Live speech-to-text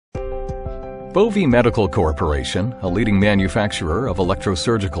Bovie Medical Corporation, a leading manufacturer of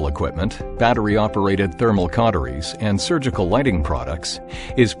electrosurgical equipment, battery-operated thermal cauteries, and surgical lighting products,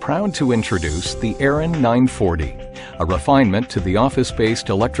 is proud to introduce the Aaron 940, a refinement to the office-based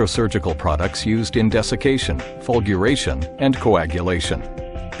electrosurgical products used in desiccation, fulguration, and coagulation.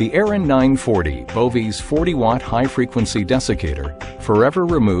 The Aaron 940, Bovie's 40-watt high-frequency desiccator, forever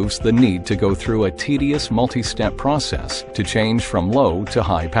removes the need to go through a tedious multi-step process to change from low to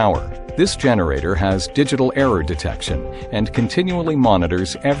high power. This generator has digital error detection and continually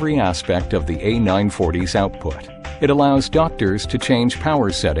monitors every aspect of the A940's output. It allows doctors to change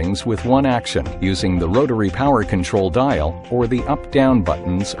power settings with one action using the rotary power control dial or the up-down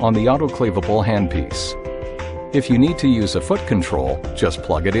buttons on the autoclavable handpiece. If you need to use a foot control, just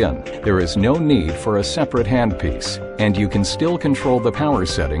plug it in. There is no need for a separate handpiece, and you can still control the power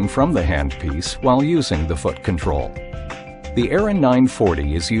setting from the handpiece while using the foot control. The Aaron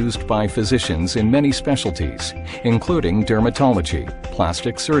 940 is used by physicians in many specialties, including dermatology,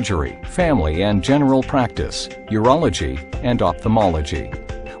 plastic surgery, family and general practice, urology, and ophthalmology.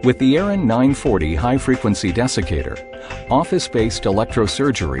 With the Aaron 940 high-frequency desiccator, office-based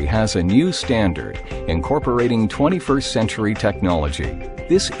electrosurgery has a new standard incorporating 21st century technology.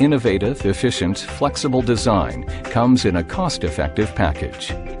 This innovative, efficient, flexible design comes in a cost-effective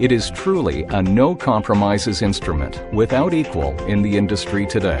package. It is truly a no-compromises instrument without equal in the industry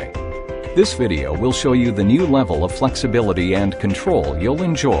today. This video will show you the new level of flexibility and control you'll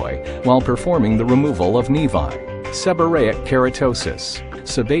enjoy while performing the removal of nevi, seborrheic keratosis,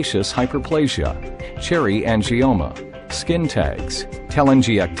 sebaceous hyperplasia, cherry angioma, skin tags,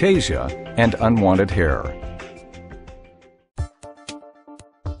 telangiectasia, and unwanted hair.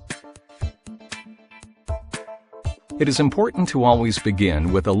 It is important to always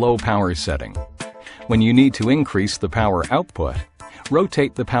begin with a low power setting. When you need to increase the power output,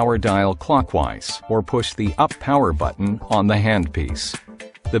 rotate the power dial clockwise or push the up power button on the handpiece.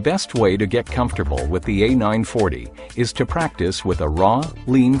 The best way to get comfortable with the A940 is to practice with a raw,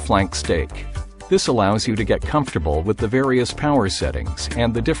 lean flank steak. This allows you to get comfortable with the various power settings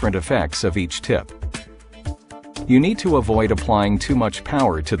and the different effects of each tip. You need to avoid applying too much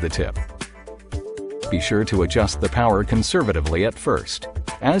power to the tip. Be sure to adjust the power conservatively at first.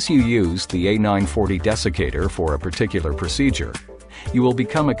 As you use the A940 desiccator for a particular procedure, you will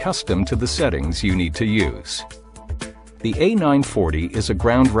become accustomed to the settings you need to use. The A940 is a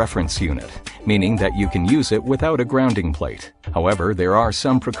ground reference unit, meaning that you can use it without a grounding plate. However, there are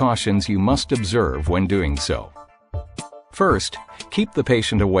some precautions you must observe when doing so. First, keep the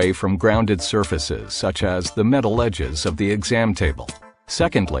patient away from grounded surfaces such as the metal edges of the exam table.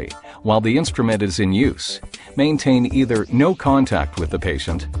 Secondly, while the instrument is in use, maintain either no contact with the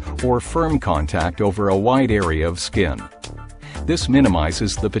patient or firm contact over a wide area of skin. This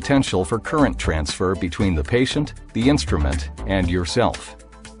minimizes the potential for current transfer between the patient, the instrument, and yourself.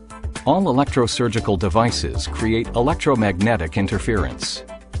 All electrosurgical devices create electromagnetic interference.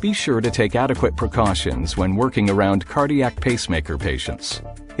 Be sure to take adequate precautions when working around cardiac pacemaker patients.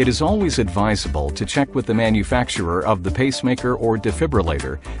 It is always advisable to check with the manufacturer of the pacemaker or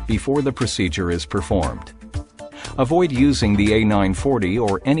defibrillator before the procedure is performed. Avoid using the A940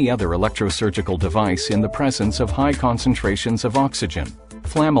 or any other electrosurgical device in the presence of high concentrations of oxygen,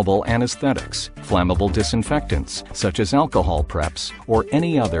 flammable anesthetics, flammable disinfectants such as alcohol preps, or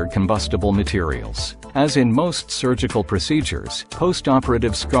any other combustible materials. As in most surgical procedures,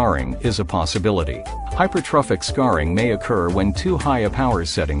 post-operative scarring is a possibility. Hypertrophic scarring may occur when too high a power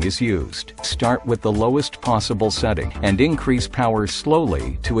setting is used. Start with the lowest possible setting and increase power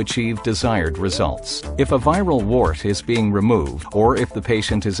slowly to achieve desired results. If a viral wart is being removed, or if the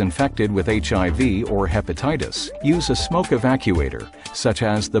patient is infected with HIV or hepatitis, use a smoke evacuator, such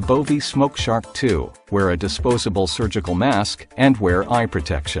as the Bovie Smoke Shark 2, wear a disposable surgical mask, and wear eye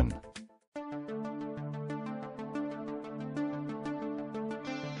protection.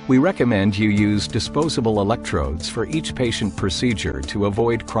 We recommend you use disposable electrodes for each patient procedure to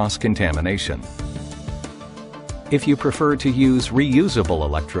avoid cross-contamination. If you prefer to use reusable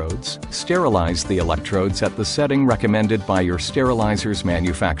electrodes, sterilize the electrodes at the setting recommended by your sterilizer's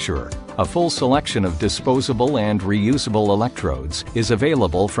manufacturer. A full selection of disposable and reusable electrodes is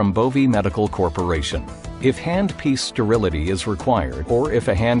available from Bovie Medical Corporation. If handpiece sterility is required, or if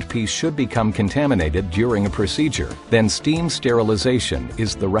a handpiece should become contaminated during a procedure, then steam sterilization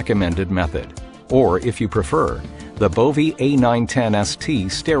is the recommended method. Or if you prefer, the Bovie A910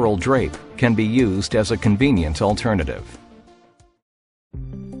 ST sterile drape can be used as a convenient alternative.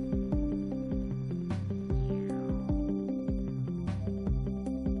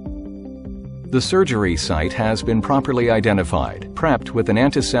 The surgery site has been properly identified, prepped with an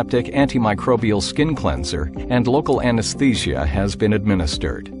antiseptic antimicrobial skin cleanser, and local anesthesia has been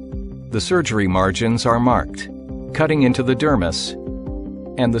administered. The surgery margins are marked, cutting into the dermis,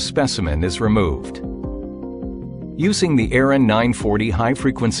 and the specimen is removed. Using the Aaron 940 High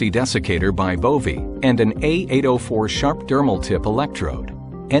Frequency Dessicator by Bovie and an A804 sharp dermal tip electrode,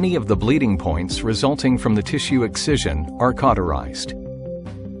 any of the bleeding points resulting from the tissue excision are cauterized.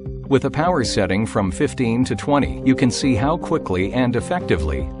 With a power setting from 15 to 20, you can see how quickly and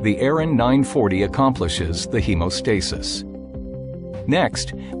effectively the Aaron 940 accomplishes the hemostasis.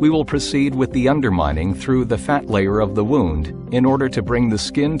 Next, we will proceed with the undermining through the fat layer of the wound in order to bring the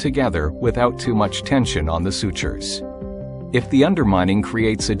skin together without too much tension on the sutures. If the undermining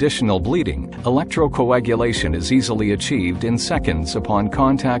creates additional bleeding, electrocoagulation is easily achieved in seconds upon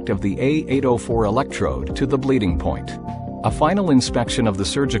contact of the A804 electrode to the bleeding point. A final inspection of the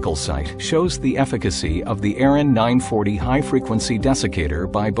surgical site shows the efficacy of the Aaron 940 High Frequency Dessicator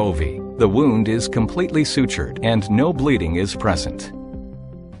by Bovie. The wound is completely sutured and no bleeding is present.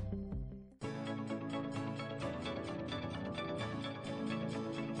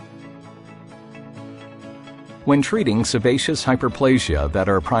 When treating sebaceous hyperplasia that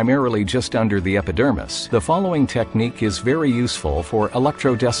are primarily just under the epidermis, the following technique is very useful for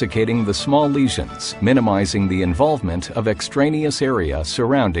electrodesiccating the small lesions, minimizing the involvement of extraneous area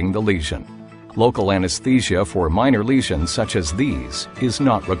surrounding the lesion. Local anesthesia for minor lesions such as these is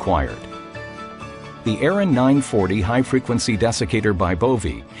not required. The Aaron 940 High Frequency Dessicator by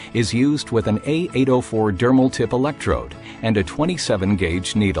Bovie is used with an A804 dermal tip electrode and a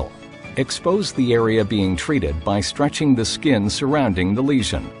 27-gauge needle. Expose the area being treated by stretching the skin surrounding the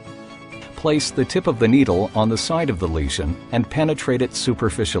lesion. Place the tip of the needle on the side of the lesion and penetrate it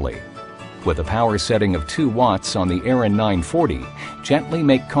superficially. With a power setting of 2 watts on the Aaron 940, gently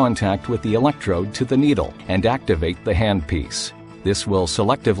make contact with the electrode to the needle and activate the handpiece. This will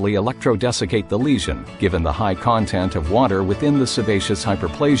selectively electrodesiccate the lesion, given the high content of water within the sebaceous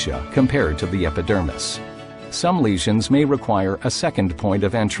hyperplasia compared to the epidermis. Some lesions may require a second point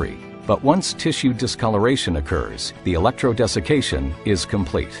of entry, but once tissue discoloration occurs, the electrodesiccation is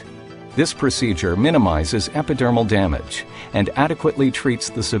complete. This procedure minimizes epidermal damage and adequately treats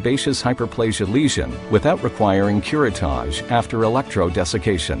the sebaceous hyperplasia lesion without requiring curettage after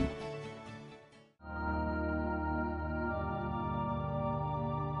electrodesiccation.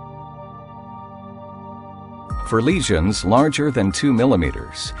 For lesions larger than 2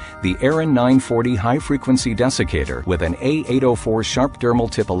 millimeters, the Aaron 940 High Frequency Dessicator with an A804 sharp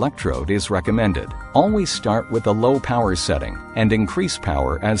dermal tip electrode is recommended. Always start with a low power setting and increase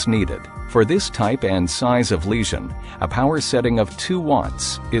power as needed. For this type and size of lesion, a power setting of 2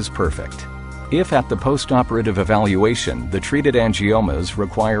 watts is perfect. If at the postoperative evaluation the treated angiomas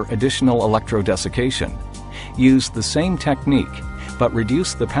require additional electrodesiccation, use the same technique but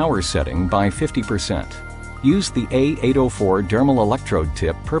reduce the power setting by 50%. Use the A804 dermal electrode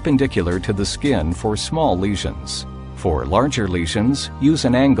tip perpendicular to the skin for small lesions. For larger lesions, use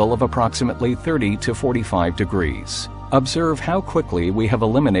an angle of approximately 30 to 45 degrees. Observe how quickly we have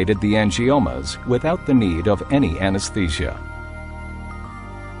eliminated the angiomas without the need of any anesthesia.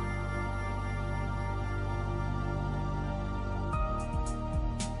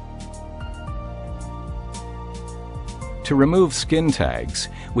 To remove skin tags,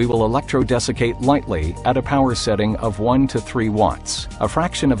 we will electrodesiccate lightly at a power setting of 1 to 3 watts. A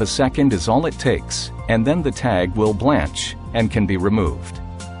fraction of a second is all it takes, and then the tag will blanch and can be removed.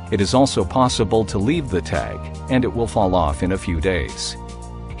 It is also possible to leave the tag, and it will fall off in a few days.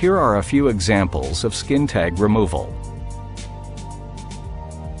 Here are a few examples of skin tag removal.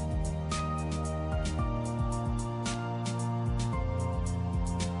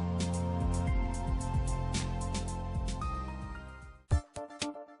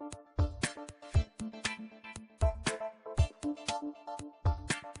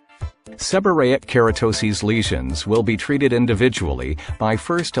 Seborrheic keratoses lesions will be treated individually by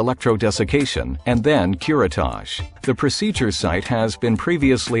first electrodesiccation and then curettage. The procedure site has been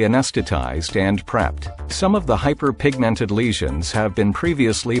previously anesthetized and prepped. Some of the hyperpigmented lesions have been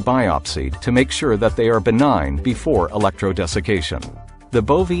previously biopsied to make sure that they are benign before electrodesiccation. The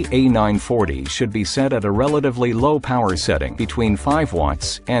Bovie A940 should be set at a relatively low power setting between 5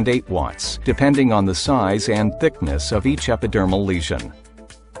 watts and 8 watts, depending on the size and thickness of each epidermal lesion.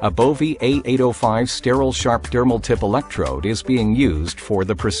 A Bovie A805 sterile sharp dermal tip electrode is being used for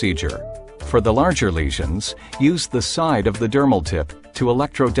the procedure. For the larger lesions, use the side of the dermal tip to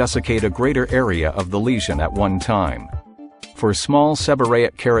electrodesiccate a greater area of the lesion at one time. For small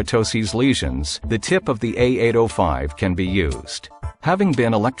seborrheic keratoses lesions, the tip of the A805 can be used. Having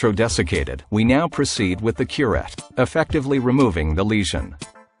been electrodesiccated, we now proceed with the curette, effectively removing the lesion.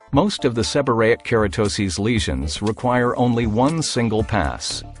 Most of the seborrheic keratoses lesions require only one single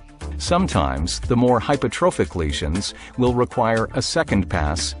pass. Sometimes, the more hypertrophic lesions will require a second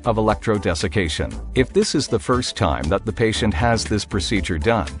pass of electrodesiccation. If this is the first time that the patient has this procedure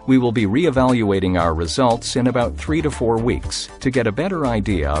done, we will be re-evaluating our results in about 3 to 4 weeks to get a better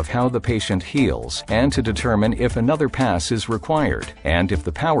idea of how the patient heals and to determine if another pass is required and if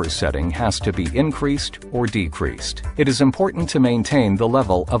the power setting has to be increased or decreased. It is important to maintain the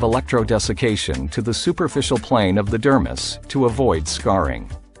level of electrodesiccation to the superficial plane of the dermis to avoid scarring.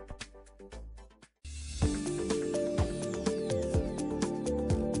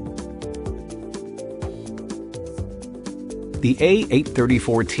 The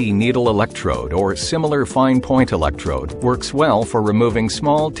A834T needle electrode or similar fine point electrode works well for removing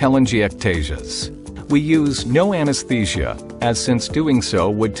small telangiectasias. We use no anesthesia, as since doing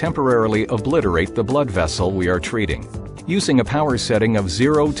so would temporarily obliterate the blood vessel we are treating. Using a power setting of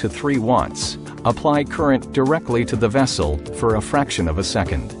 0 to 3 watts, apply current directly to the vessel for a fraction of a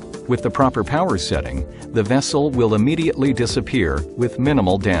second. With the proper power setting, the vessel will immediately disappear with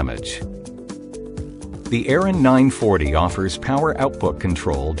minimal damage. The Aaron 940 offers power output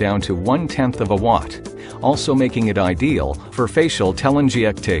control down to 1/10 of a watt, also making it ideal for facial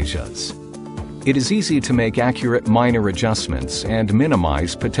telangiectasias. It is easy to make accurate minor adjustments and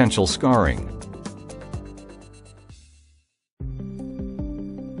minimize potential scarring.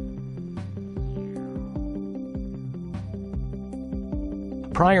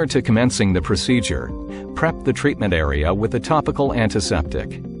 Prior to commencing the procedure, prep the treatment area with a topical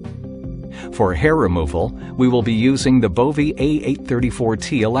antiseptic. For hair removal, we will be using the Bovie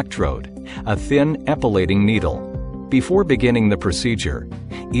A834T electrode, a thin epilating needle. Before beginning the procedure,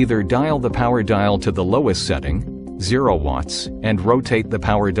 either dial the power dial to the lowest setting, 0 watts, and rotate the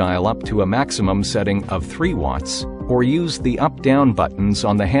power dial up to a maximum setting of 3 watts, or use the up-down buttons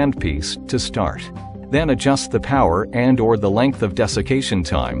on the handpiece to start. Then adjust the power and/or the length of desiccation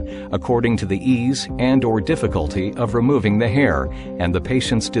time according to the ease and/or difficulty of removing the hair and the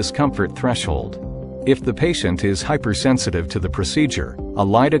patient's discomfort threshold. If the patient is hypersensitive to the procedure, a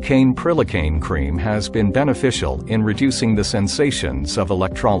lidocaine prilocaine cream has been beneficial in reducing the sensations of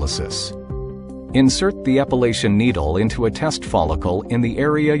electrolysis. Insert the epilation needle into a test follicle in the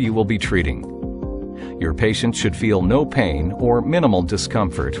area you will be treating. Your patient should feel no pain or minimal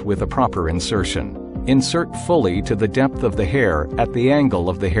discomfort with a proper insertion. Insert fully to the depth of the hair at the angle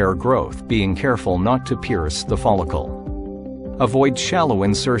of the hair growth, being careful not to pierce the follicle. Avoid shallow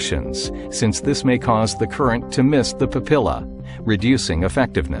insertions, since this may cause the current to miss the papilla, reducing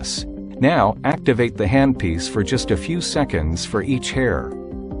effectiveness. Now, activate the handpiece for just a few seconds for each hair.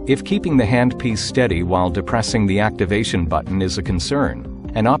 If keeping the handpiece steady while depressing the activation button is a concern,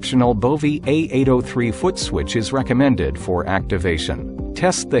 an optional Bovie A803 foot switch is recommended for activation.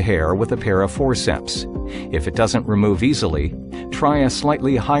 Test the hair with a pair of forceps. If it doesn't remove easily, try a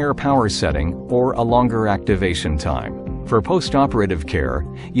slightly higher power setting or a longer activation time. For post-operative care,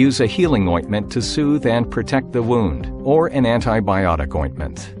 use a healing ointment to soothe and protect the wound, or an antibiotic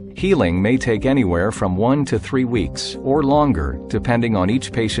ointment. Healing may take anywhere from 1 to 3 weeks or longer, depending on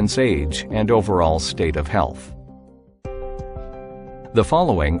each patient's age and overall state of health. The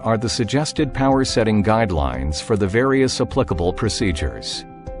following are the suggested power setting guidelines for the various applicable procedures.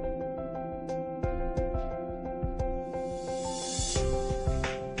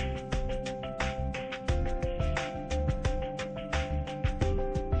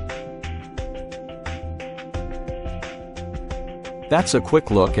 That's a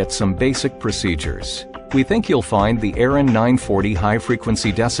quick look at some basic procedures. We think you'll find the Aaron 940 High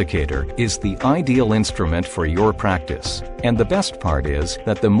Frequency Dessicator is the ideal instrument for your practice. And the best part is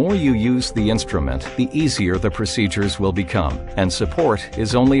that the more you use the instrument, the easier the procedures will become, and support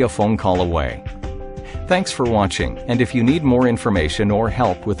is only a phone call away. Thanks for watching, and if you need more information or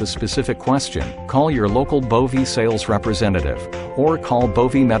help with a specific question, call your local Bovie sales representative or call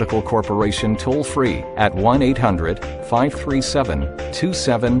Bovie Medical Corporation toll-free at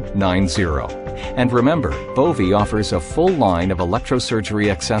 1-800-537-2790. And remember, Bovie offers a full line of electrosurgery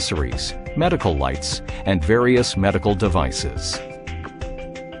accessories, medical lights, and various medical devices.